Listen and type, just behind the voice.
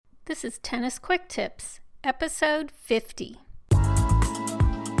This is Tennis Quick Tips, episode 50.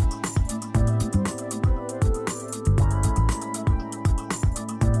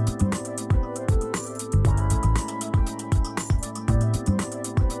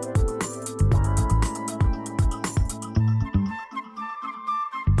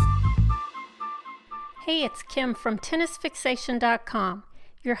 Hey, it's Kim from TennisFixation.com,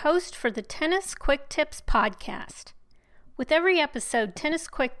 your host for the Tennis Quick Tips podcast. With every episode, Tennis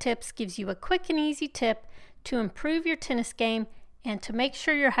Quick Tips gives you a quick and easy tip to improve your tennis game and to make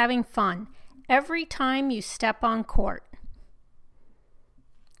sure you're having fun every time you step on court.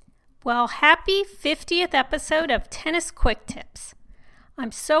 Well, happy 50th episode of Tennis Quick Tips.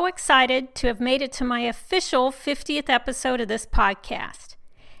 I'm so excited to have made it to my official 50th episode of this podcast.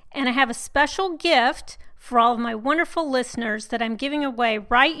 And I have a special gift for all of my wonderful listeners that I'm giving away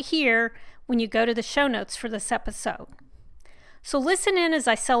right here when you go to the show notes for this episode. So listen in as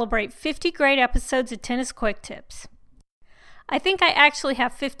I celebrate 50 great episodes of Tennis Quick Tips. I think I actually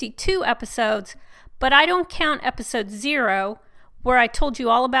have 52 episodes, but I don't count episode 0, where I told you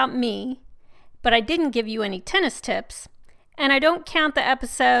all about me, but I didn't give you any tennis tips. And I don't count the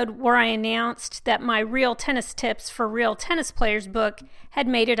episode where I announced that my Real Tennis Tips for Real Tennis Players book had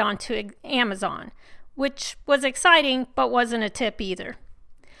made it onto Amazon, which was exciting, but wasn't a tip either.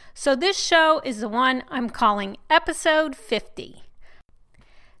 So this show is the one I'm calling episode 50.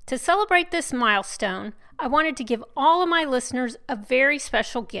 To celebrate this milestone, I wanted to give all of my listeners a very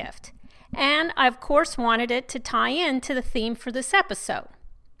special gift. And I, of course, wanted it to tie in to the theme for this episode.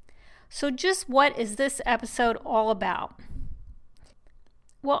 So just what is this episode all about?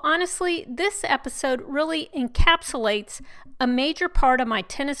 Well, honestly, this episode really encapsulates a major part of my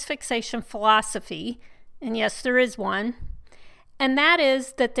tennis fixation philosophy, and yes, there is one, and that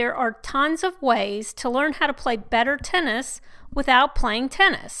is that there are tons of ways to learn how to play better tennis without playing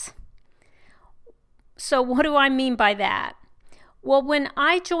tennis. So what do I mean by that? Well, when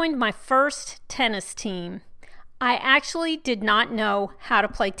I joined my first tennis team, I actually did not know how to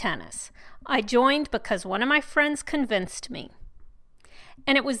play tennis. I joined because one of my friends convinced me.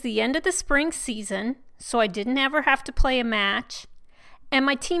 And it was the end of the spring season, so I didn't ever have to play a match, and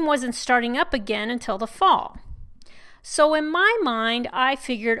my team wasn't starting up again until the fall. So in my mind, I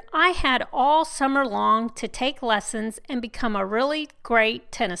figured I had all summer long to take lessons and become a really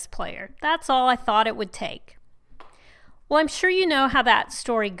great tennis player. That's all I thought it would take. Well, I'm sure you know how that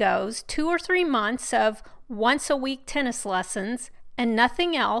story goes. 2 or 3 months of once-a-week tennis lessons and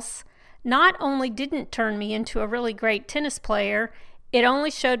nothing else not only didn't turn me into a really great tennis player, it only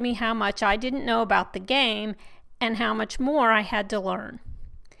showed me how much I didn't know about the game and how much more I had to learn.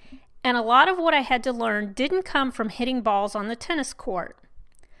 And a lot of what I had to learn didn't come from hitting balls on the tennis court.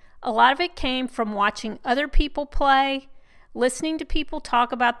 A lot of it came from watching other people play, listening to people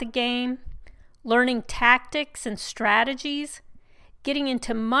talk about the game, learning tactics and strategies, getting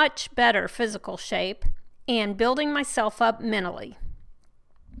into much better physical shape, and building myself up mentally.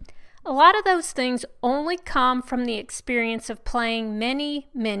 A lot of those things only come from the experience of playing many,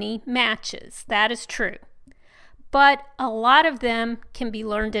 many matches. That is true. But a lot of them can be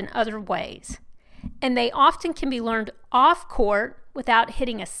learned in other ways. And they often can be learned off court without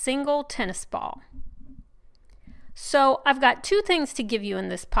hitting a single tennis ball. So I've got 2 things to give you in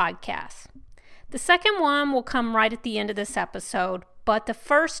this podcast. The second one will come right at the end of this episode, but the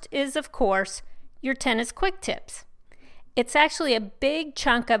first is, of course, your tennis quick tips. It's actually a big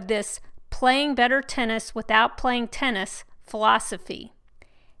chunk of this playing better tennis without playing tennis philosophy.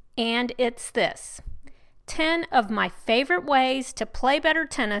 And it's this: 10 of my favorite ways to play better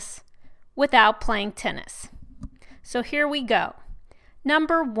tennis without playing tennis. So here we go.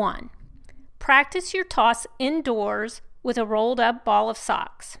 Number 1, practice your toss indoors with a rolled up ball of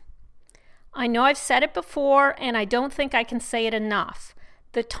socks. I know I've said it before, and I don't think I can say it enough.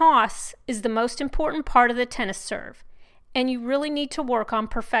 The toss is the most important part of the tennis serve, and you really need to work on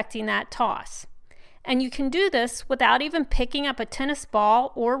perfecting that toss. And you can do this without even picking up a tennis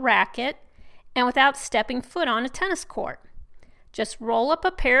ball or racket and without stepping foot on a tennis court. Just roll up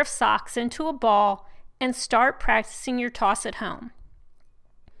a pair of socks into a ball and start practicing your toss at home.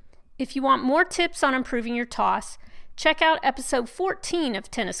 If you want more tips on improving your toss, check out episode 14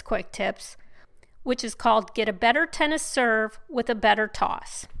 of Tennis Quick Tips, which is called Get a Better Tennis Serve with a Better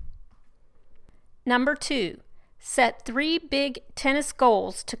Toss. Number 2, set 3 big tennis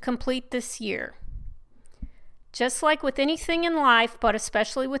goals to complete this year. Just like with anything in life, but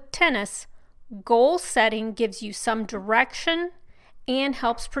especially with tennis, goal setting gives you some direction and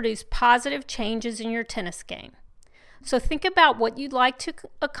helps produce positive changes in your tennis game. So think about what you'd like to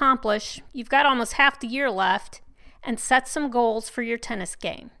accomplish. You've got almost half the year left, and set some goals for your tennis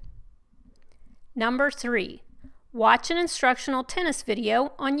game. Number 3, watch an instructional tennis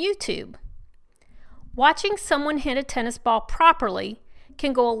video on YouTube. Watching someone hit a tennis ball properly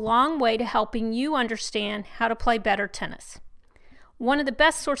can go a long way to helping you understand how to play better tennis. One of the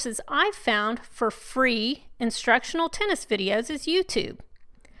best sources I've found for free instructional tennis videos is YouTube.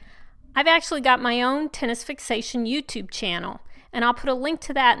 I've actually got my own Tennis Fixation YouTube channel, and I'll put a link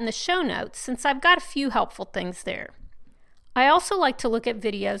to that in the show notes since I've got a few helpful things there. I also like to look at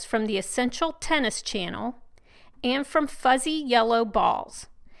videos from the Essential Tennis channel and from Fuzzy Yellow Balls,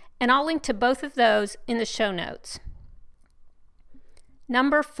 and I'll link to both of those in the show notes.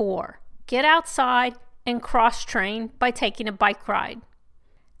 Number 4, get outside and cross-train by taking a bike ride.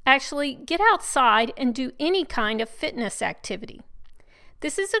 Actually, get outside and do any kind of fitness activity.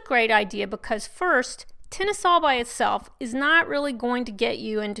 This is a great idea because first, tennis all by itself is not really going to get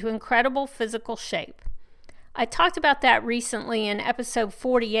you into incredible physical shape. I talked about that recently in episode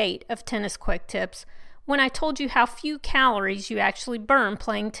 48 of Tennis Quick Tips when I told you how few calories you actually burn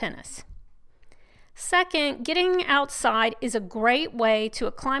playing tennis. Second, getting outside is a great way to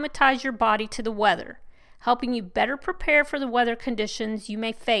acclimatize your body to the weather, helping you better prepare for the weather conditions you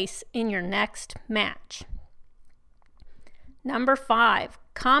may face in your next match. Number 5,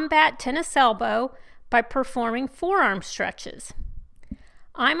 combat tennis elbow by performing forearm stretches.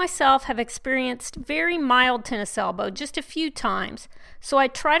 I myself have experienced very mild tennis elbow just a few times, so I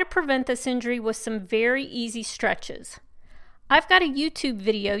try to prevent this injury with some very easy stretches. I've got a YouTube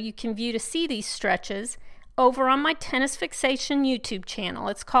video you can view to see these stretches over on my Tennis Fixation YouTube channel.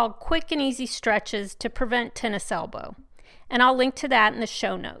 It's called Quick and Easy Stretches to Prevent Tennis Elbow, and I'll link to that in the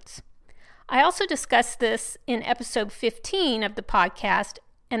show notes. I also discussed this in episode 15 of the podcast,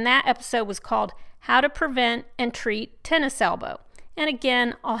 and that episode was called How to Prevent and Treat Tennis Elbow. And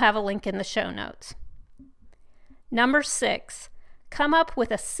again, I'll have a link in the show notes. Number 6, come up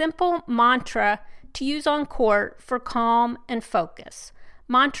with a simple mantra to use on court for calm and focus.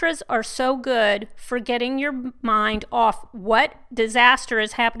 Mantras are so good for getting your mind off what disaster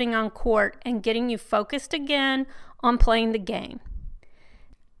is happening on court and getting you focused again on playing the game.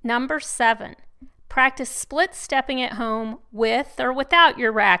 Number 7, practice split stepping at home with or without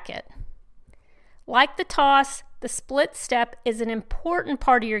your racket. Like the toss, the split step is an important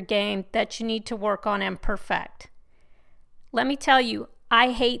part of your game that you need to work on and perfect. Let me tell you,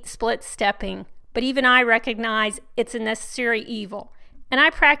 I hate split stepping, but even I recognize it's a necessary evil, and I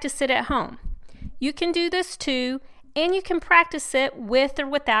practice it at home. You can do this too, and you can practice it with or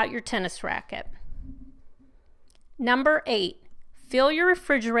without your tennis racket. Number 8, fill your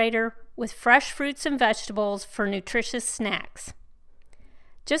refrigerator with fresh fruits and vegetables for nutritious snacks.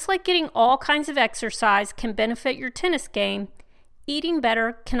 Just like getting all kinds of exercise can benefit your tennis game, eating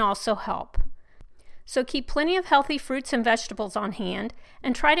better can also help. So keep plenty of healthy fruits and vegetables on hand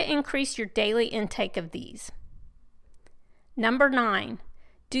and try to increase your daily intake of these. Number 9,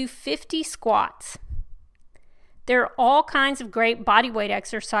 do 50 squats. There are all kinds of great bodyweight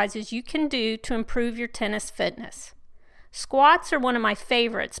exercises you can do to improve your tennis fitness. Squats are one of my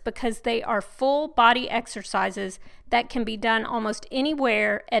favorites because they are full body exercises that can be done almost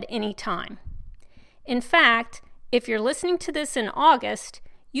anywhere at any time. In fact, if you're listening to this in August,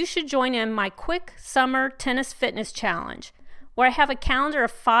 you should join in my quick summer tennis fitness challenge, where I have a calendar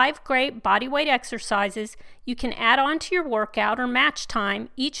of 5 great bodyweight exercises you can add on to your workout or match time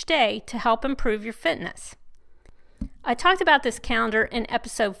each day to help improve your fitness. I talked about this calendar in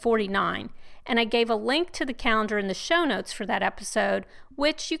episode 49, and I gave a link to the calendar in the show notes for that episode,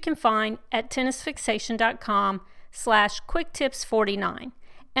 which you can find at tennisfixation.com/quicktips49.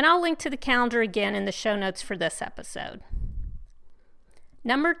 And I'll link to the calendar again in the show notes for this episode.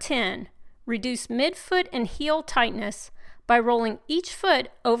 Number 10, reduce midfoot and heel tightness by rolling each foot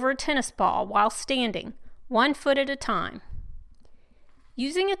over a tennis ball while standing, 1 foot at a time.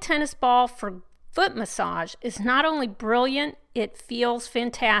 Using a tennis ball for foot massage is not only brilliant, it feels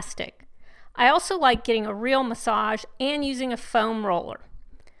fantastic. I also like getting a real massage and using a foam roller.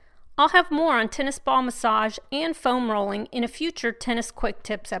 I'll have more on tennis ball massage and foam rolling in a future Tennis Quick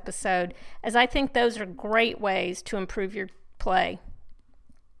Tips episode, as I think those are great ways to improve your play.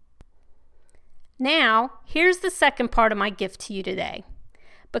 Now, here's the second part of my gift to you today.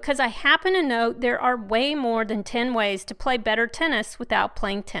 Because I happen to know there are way more than 10 ways to play better tennis without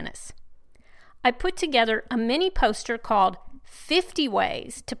playing tennis. I put together a mini poster called 50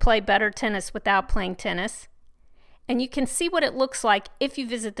 Ways to Play Better Tennis Without Playing Tennis, and you can see what it looks like if you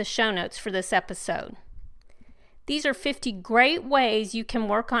visit the show notes for this episode. These are 50 great ways you can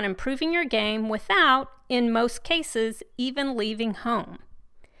work on improving your game without, in most cases, even leaving home.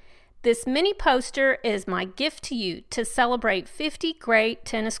 This mini poster is my gift to you to celebrate 50 great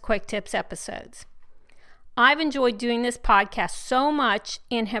Tennis Quick Tips episodes. I've enjoyed doing this podcast so much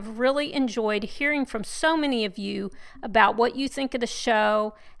and have really enjoyed hearing from so many of you about what you think of the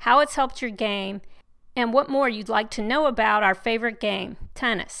show, how it's helped your game, and what more you'd like to know about our favorite game,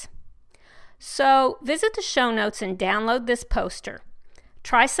 tennis. So visit the show notes and download this poster.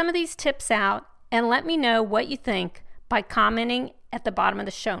 Try some of these tips out and let me know what you think by commenting at the bottom of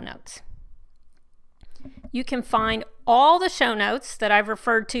the show notes. You can find all the show notes that I've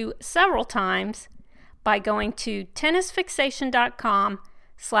referred to several times by going to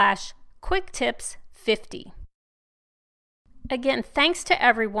tennisfixation.com/quicktips50. Again, thanks to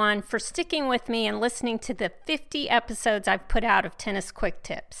everyone for sticking with me and listening to the 50 episodes I've put out of Tennis Quick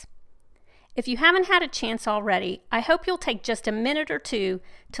Tips. If you haven't had a chance already, I hope you'll take just a minute or two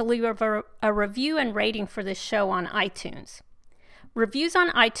to leave a review and rating for this show on iTunes. Reviews on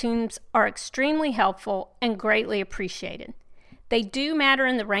iTunes are extremely helpful and greatly appreciated. They do matter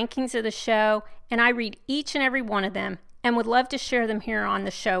in the rankings of the show, and I read each and every one of them and would love to share them here on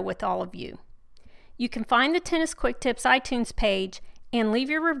the show with all of you. You can find the Tennis Quick Tips iTunes page and leave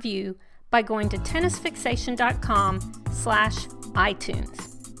your review by going to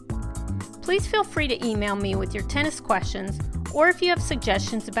tennisfixation.com/iTunes. Please feel free to email me with your tennis questions or if you have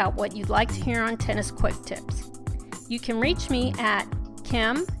suggestions about what you'd like to hear on Tennis Quick Tips. You can reach me at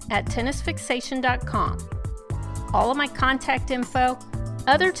kim@tennisfixation.com. All of my contact info,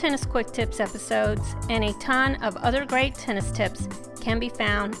 other Tennis Quick Tips episodes, and a ton of other great tennis tips can be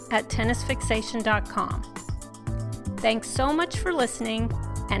found at tennisfixation.com. Thanks so much for listening,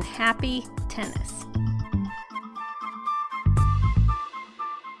 and happy tennis!